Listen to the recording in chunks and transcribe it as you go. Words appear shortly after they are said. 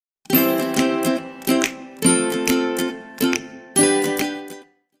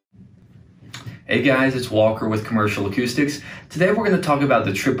Hey guys, it's Walker with Commercial Acoustics. Today we're going to talk about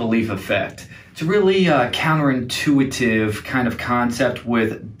the triple leaf effect. It's a really counterintuitive kind of concept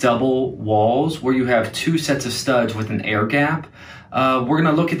with double walls where you have two sets of studs with an air gap. We're going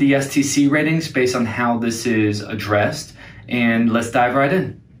to look at the STC ratings based on how this is addressed, and let's dive right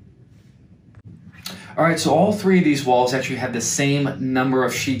in. Alright, so all three of these walls actually have the same number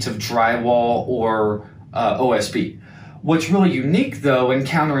of sheets of drywall or OSB. What's really unique though and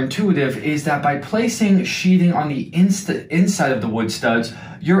counterintuitive is that by placing sheeting on the inside of the wood studs,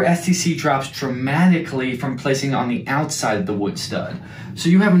 your STC drops dramatically from placing it on the outside of the wood stud. So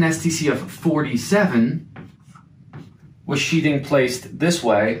you have an STC of 47 with sheeting placed this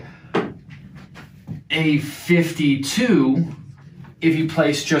way, a 52 if you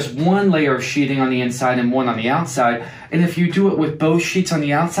place just one layer of sheeting on the inside and one on the outside, and if you do it with both sheets on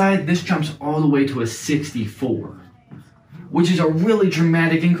the outside, this jumps all the way to a 64. Which is a really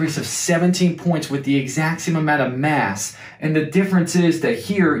dramatic increase of 17 points with the exact same amount of mass. And the difference is that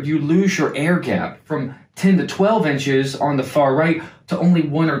here you lose your air gap from 10 to 12 inches on the far right to only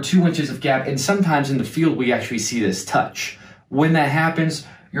 1 or 2 inches of gap. And sometimes in the field we actually see this touch. When that happens,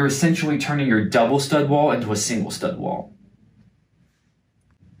 you're essentially turning your double stud wall into a single stud wall.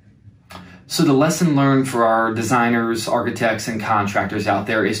 So the lesson learned for our designers, architects, and contractors out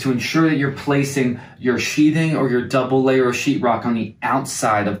there is to ensure that you're placing your sheathing or your double layer of sheetrock on the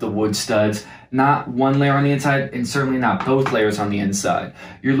outside of the wood studs, not one layer on the inside, and certainly not both layers on the inside.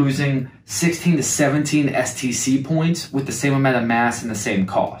 You're losing 16 to 17 STC points with the same amount of mass and the same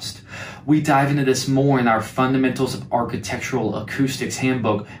cost. We dive into this more in our Fundamentals of Architectural Acoustics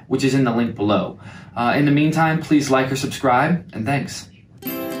handbook, which is in the link below. In the meantime, please like or subscribe, and thanks.